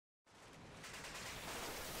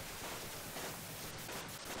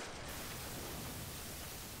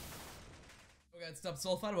What's up,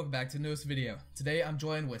 Soulfighter? Welcome back to the newest video. Today I'm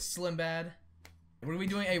joined with Slim Bad. We're gonna be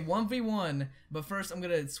doing a 1v1, but first I'm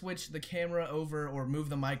gonna switch the camera over or move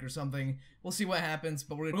the mic or something. We'll see what happens,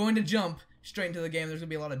 but we're going to jump straight into the game. There's gonna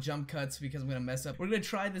be a lot of jump cuts because I'm gonna mess up. We're gonna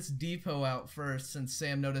try this depot out first since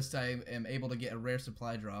Sam noticed I am able to get a rare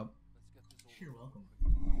supply drop. You're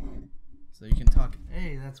welcome. So you can talk.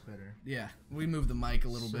 Hey, that's better. Yeah, we moved the mic a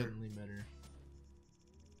little bit. Certainly better.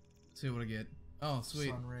 See what I get. Oh, sweet.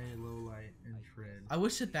 Sunray, low light, and shred. I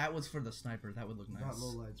wish that was for the sniper. That would look nice. That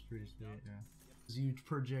low light's pretty sweet, yeah. You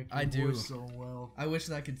project I your do. voice so well. I wish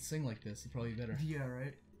that I could sing like this. It'd probably be better. Yeah,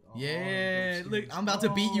 right? Yeah, look, I'm about to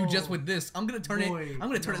beat you just with this. I'm gonna turn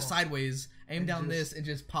it sideways, aim down this, and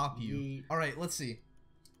just pop you. Yeet. All right, let's see.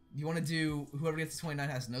 You want to do whoever gets to 29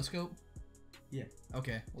 has no scope? Yeah.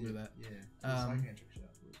 Okay, we'll do that. Yeah.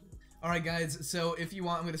 All right, guys. So if you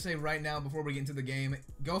want, I'm gonna say right now before we get into the game,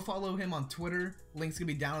 go follow him on Twitter. Link's gonna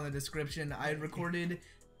be down in the description. I had recorded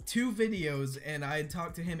 2 videos and I had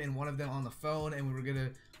talked to him in one of them on the phone, and we were gonna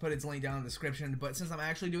put its link down in the description. But since I'm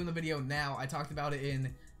actually doing the video now, I talked about it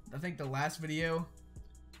in I think the last video.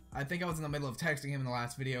 I think I was in the middle of texting him in the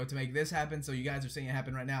last video to make this happen, so you guys are seeing it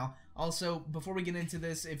happen right now. Also, before we get into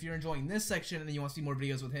this, if you're enjoying this section and you want to see more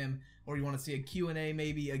videos with him, or you want to see a Q&A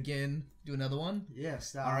maybe again, do another one.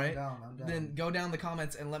 Yes, all right. I'm down. Then go down in the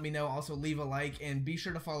comments and let me know. Also, leave a like and be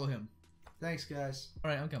sure to follow him. Thanks, guys.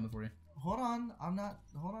 All right, I'm coming for you. Hold on,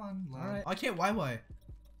 hold on. All right. I can't YY.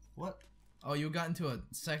 What? Oh, you got into a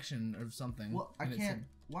section or something. What? I can't.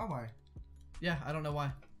 Why? Yeah, I don't know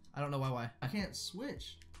why. I don't know why. I can't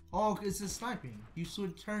switch. Oh, it's a sniping. You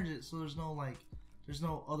turned it so there's no there's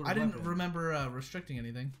no other. I didn't remember restricting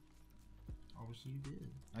anything. Obviously you did.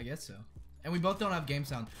 I guess so. And we both don't have game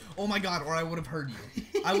sound. Oh my god, or I would have heard you.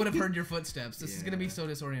 I would have heard your footsteps. This is gonna be so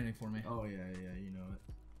disorienting for me. Oh yeah, you know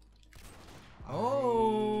it.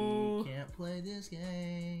 Oh. I can't play this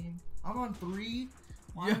game. I'm on 3.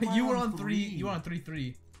 Yeah, you were on 3. You were on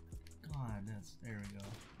 3-3. God, there we go.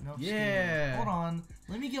 Nope, yeah. Hold on.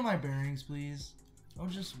 Let me get my bearings, please. Don't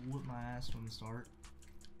just whip my ass from the start.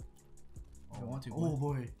 I don't want to. Oh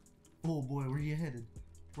boy. Oh boy, where you headed?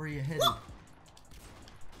 Where you headed?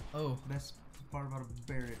 Oh. Best part about a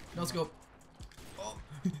Barrett. No scope. Oh.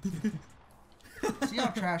 See how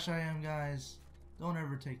trash I am, guys? Don't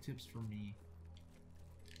ever take tips from me.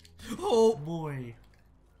 Oh boy.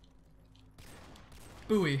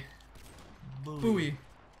 Buoy. Buoy.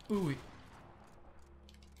 Buoy.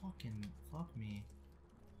 Fucking fuck me.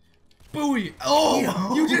 Buoy! Oh!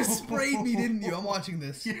 Yo. You just sprayed me, didn't you? I'm watching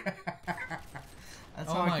this. Yeah. That's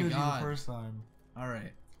oh how I killed God. you the first time.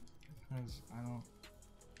 Alright. Because I don't.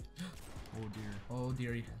 Oh dear. Oh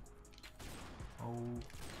dearie.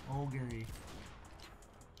 Oh Gary.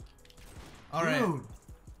 Alright. Dude.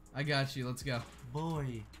 I got you. Let's go.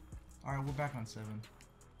 Boy. Alright, we're back on 7.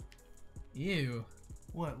 Ew.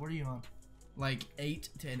 What are you on? Like 8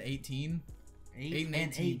 to 18. 8 and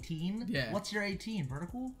 18? Yeah. What's your 18?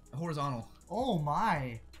 Vertical? Horizontal. Oh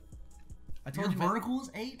my. I told your vertical is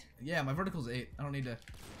 8? Yeah, my vertical is 8. I don't need to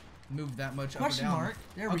move that much Question up or down. mark.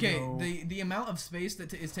 There we go. Okay, the amount of space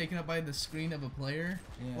that is taken up by the screen of a player,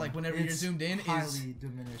 yeah. like whenever you're zoomed in, highly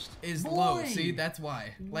diminished. Is low. See, that's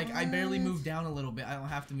why. What? Like I barely move down a little bit. I don't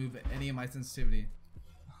have to move any of my sensitivity.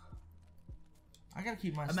 I gotta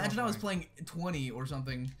keep my. Imagine I was playing 20 or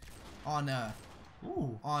something on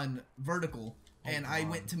vertical, and I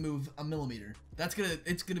went to move a millimeter.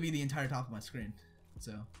 It's gonna be the entire top of my screen.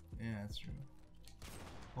 So yeah, that's true.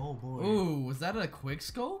 Oh boy. Ooh, was that a quick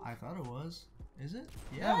scope? I thought it was. Is it?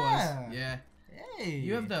 Yeah, it was. Yeah. Hey.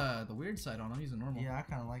 You have the weird side on. I'm using normal. Yeah, I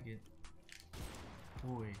kind of like it.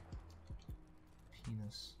 Boy.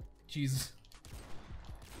 Penis. Jesus.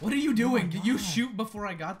 What are you doing? Did you God. shoot before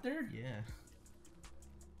I got there? Yeah.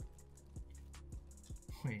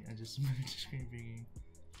 Wait, I just moved screen peeking.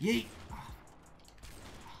 Yeet!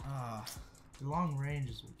 Ah. The long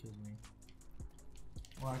range is what kills me.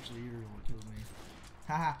 Well, actually, you're what kills me.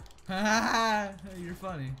 Haha. Ha! You're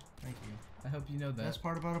funny. Thank you. I hope you know that. Best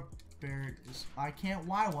part about a Barrett is I can't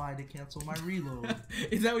YY to cancel my reload.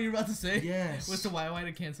 Is that what you're about to say? Yes. What's the YY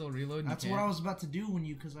to cancel a reload? That's what I was about to do when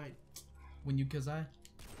you, cause I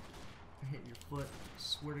hit your foot.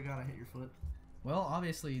 Swear to God, I hit your foot. Well,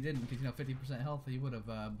 obviously you didn't, because you know 50% health, you would have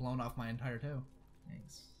blown off my entire toe.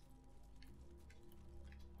 Thanks.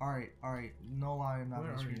 Alright. No lie, I'm not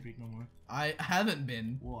gonna screen peek no more. I haven't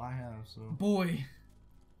been. Well, I have, so. Boy.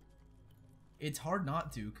 It's hard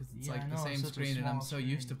not to, because it's like the same screen, and I'm so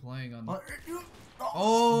used to playing on.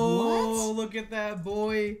 Oh, what? Look at that,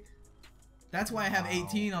 boy. That's why I have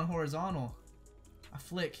 18 on horizontal. I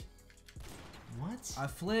flick. What? I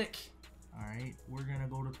flick. Alright, we're gonna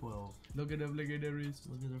go to 12. Look at him, look at the wrist.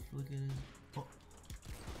 Look at his.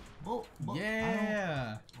 Oh,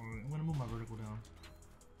 yeah. Alright, I'm gonna move my vertical down.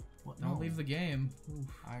 What? Don't leave the game. Oof.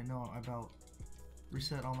 I know, I about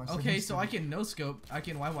reset all my Okay, so I can no scope. I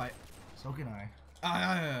can YY. So can I.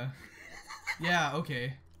 Yeah,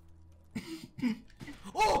 okay.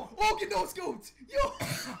 Oh, get no scoped! Yo!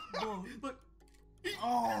 Look.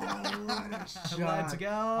 Oh, shot. Let's go.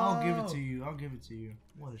 I'll give it to you.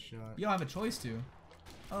 What a shot. You don't have a choice to.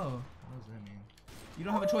 Oh. What does that mean? You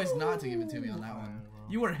don't have a choice not to give it to me on that one. Well.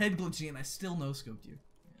 You were head glitching and I still no scoped you.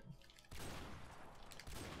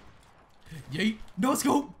 Yeah. Yeet! No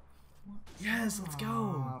scope! Yes, let's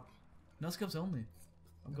go. No scopes only.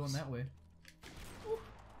 I'm going that way.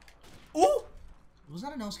 Oh! Was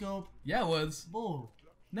that a no scope? Yeah, it was. Bull.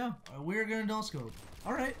 No. We're gonna no scope.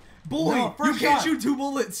 All right. Boy, No, you first can't shot. shoot 2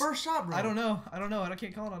 bullets. First shot, bro. I don't know. I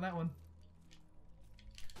can't call it on that one.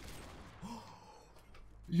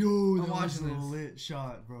 Yo, I'm that was watching a this. lit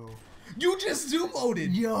shot, bro. You just zoom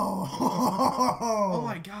loaded. Yo. Oh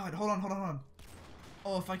my god. Hold on.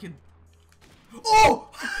 Oh, if I could. Oh!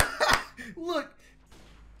 Look.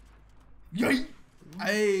 Yay.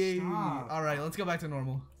 Hey. Stop. All right, let's go back to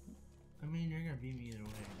normal. I mean, you're gonna beat me either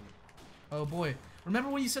way. Oh boy.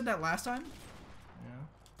 Remember when you said that last time? Yeah.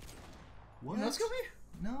 What? No scope me?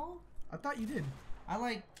 No. I thought you did. I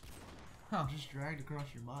like. Huh. Just dragged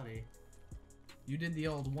across your body. You did the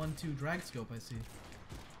old 1-2 drag scope, I see.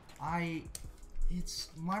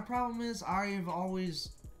 My problem is I've always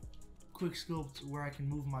quick scoped where I can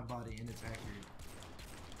move my body and it's accurate.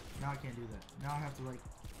 Now I can't do that. Now I have to like,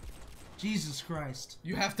 Jesus Christ.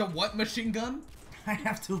 You have to what machine gun? I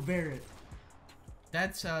have to bear it.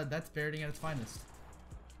 That's Barretting at its finest.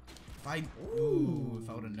 If I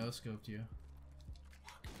would have no scoped you.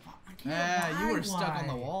 I can't You were stuck on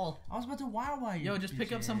the wall. I was about to YY you. Yo, just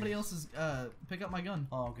pick up somebody else's. Pick up my gun.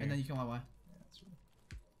 Oh, okay. And then you can YY. Yeah, that's right.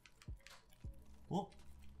 Whoop.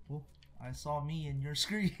 Whoop. I saw me in your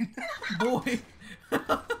screen. Boy,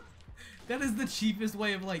 that is the cheapest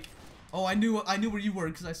way of like. Oh, I knew where you were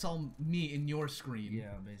because I saw me in your screen.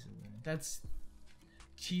 Yeah, basically. That's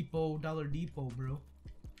cheapo Dollar Depot, bro.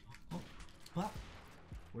 Oh, bat.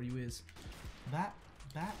 Where you is? Bat.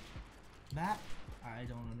 I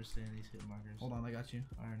don't understand these hit markers. Hold on, I got you.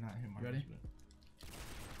 Or not hit markers. Ready?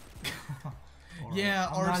 But... Yeah,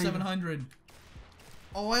 R700.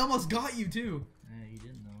 Oh, I almost got you too. Yeah, you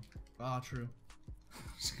didn't know. Ah, true.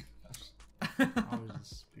 I was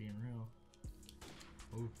just being real.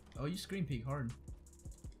 Ooh. Oh, you screen peek hard.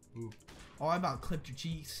 Ooh. Oh, I about clipped your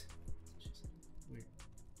cheeks. Wait.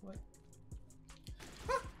 What?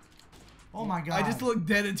 Oh my god. I just looked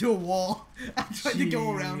dead into a wall. I tried to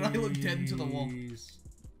go around and I looked dead into the wall.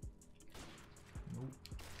 Nope.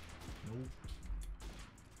 Nope.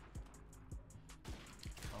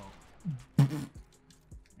 Oh.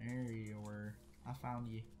 There you were. I found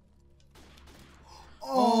you.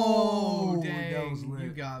 Oh, dang. That was lit.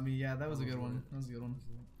 You got me. Yeah, that was a good one. That was a good one.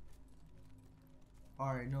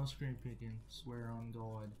 Alright, no screen picking. Swear on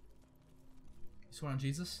God. You swear on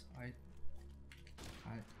Jesus?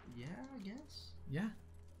 Yeah, I guess. Yeah.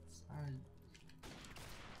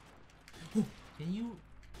 Can you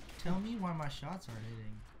tell me why my shots aren't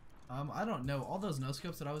hitting? I don't know. All those no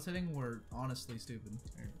scopes that I was hitting were honestly stupid.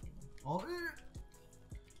 There we go.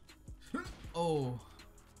 Oh.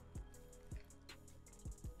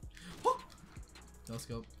 No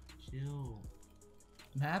scope. Chill.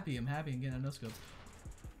 I'm happy I'm getting a no scope.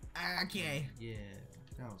 Okay. Yeah,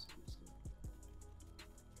 that was a good scope.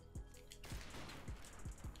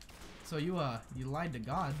 So you lied to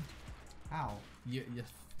God. How? You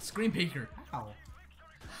screen peeker. How?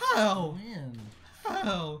 How? Man.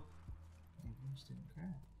 How? My voice didn't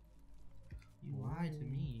crack. You lied to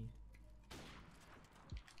me.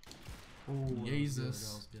 Oh, Jesus.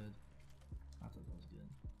 That was good. I thought that was good.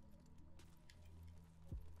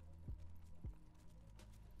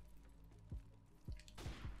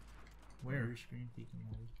 Where? Your screen peeking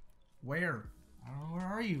mode. Where? I don't know. Where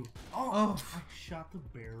are you? Oh. I shot the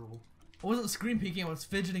barrel. I wasn't screen peeking. I was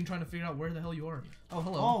fidgeting, trying to figure out where the hell you are. Oh,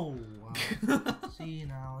 hello. Oh, wow. See,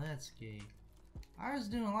 now that's gay. I was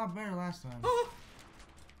doing a lot better last time. Oh.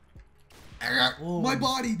 My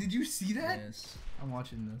body. Did you see that? Yes. I'm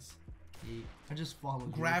watching this. Yeah. I just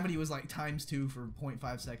followed Gravity was like ×2 for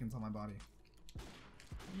 0.5 seconds on my body.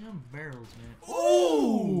 you. Them barrels, man.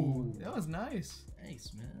 Oh, that was nice.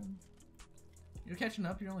 Thanks, man. You're catching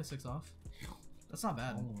up. You're only 6 off. That's not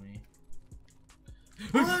bad. Only.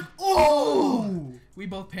 What? Oh! We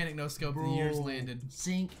both panicked no scope. The years landed.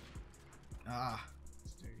 Sink. Ah.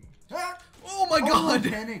 It's dirty. Oh my god!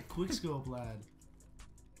 Panic quick scope, lad.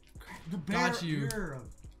 The Got you. You're a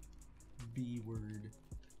B word.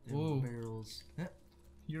 Them Whoa. barrels.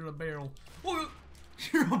 You're a barrel.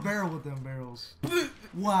 You're a barrel with them barrels.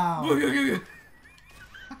 Wow. God,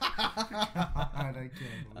 I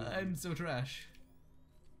can't believe I'm so trash.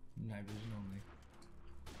 Night vision only.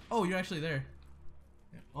 Oh, you're actually there.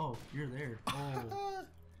 Oh, you're there. Oh.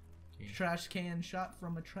 Okay. Trash can shot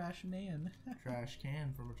from a trash man. Trash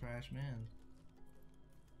can from a trash man.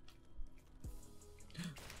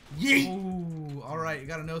 Yeet! Oh, all right. You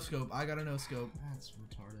got a no scope. I got a no scope. That's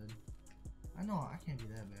retarded. I know I can't be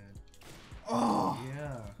that bad. Oh.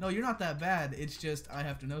 Yeah. No, you're not that bad. It's just I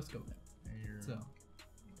have to no scope now. And you're, So.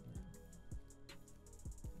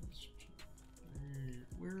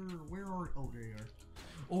 Where are? Oh, there you are.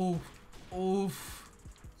 Oh. Oof.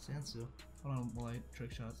 Stand still. Hold on while I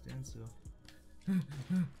trick shot. Stand still.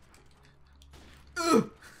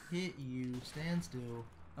 Hit you. Stand still.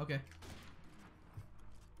 Okay.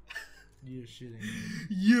 You're shitting me.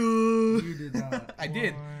 Yeah. You did not. I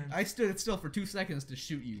did. I stood still for 2 seconds to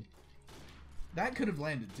shoot you. That could have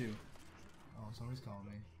landed too. Oh, somebody's calling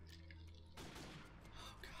me.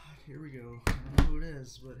 Oh God, here we go. I don't know who it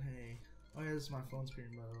is, but hey. Oh yeah, this is my phone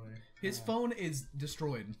screen, by the way. His phone is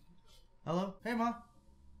destroyed. Hello? Hey, Ma.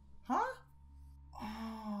 Huh?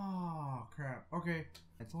 Oh, crap. Okay.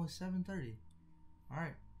 It's only 7:30.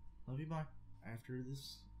 Alright. Love you, bye. After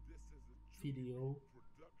this video,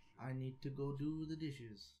 I need to go do the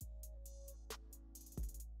dishes.